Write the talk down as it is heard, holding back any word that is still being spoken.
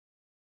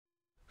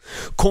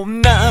こ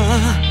んな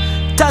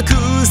たく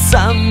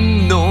さ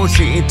んの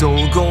人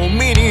混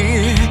み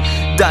に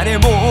誰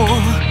も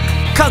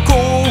過去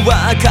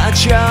は勝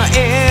ち合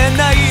え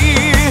ない。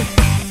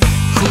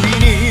不意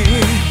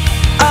に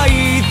あ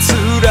いつ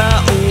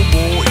ら思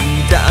い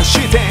出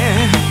して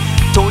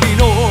取り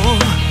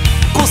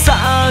残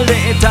さ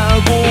れた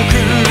僕、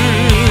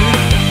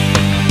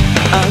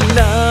あん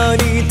な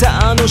に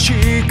楽し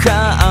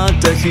か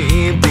った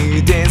日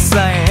々で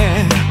さ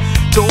え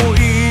遠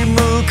い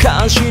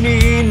昔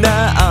に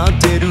なっ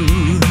てる。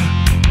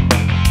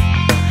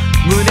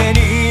胸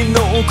に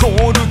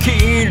残る綺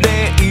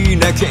麗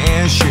な景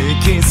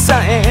色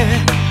さえ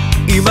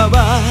今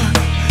は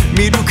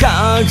見る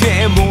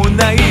影も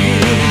ない。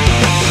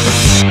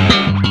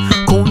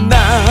こんな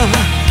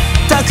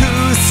たく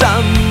さ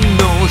ん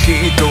の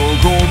人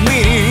混み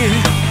に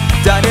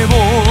誰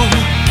も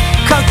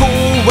過去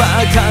は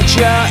勝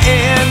ち合え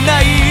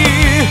ない。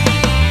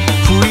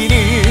不意に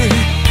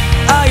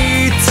あい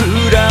つ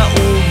ら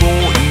思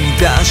い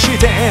出し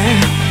て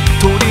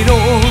取り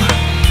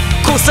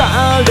残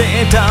さ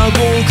れた僕、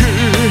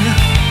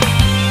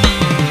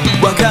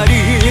分かり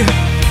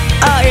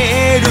合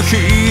える人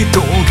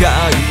が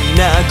い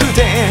なくて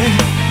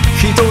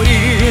一人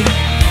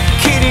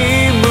きり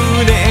胸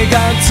が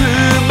詰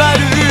まる。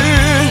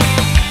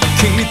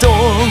きっと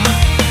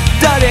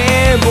誰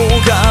も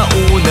が同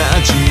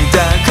じだ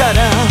から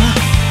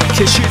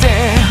決して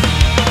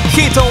一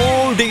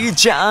人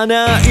じゃ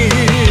な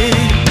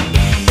い。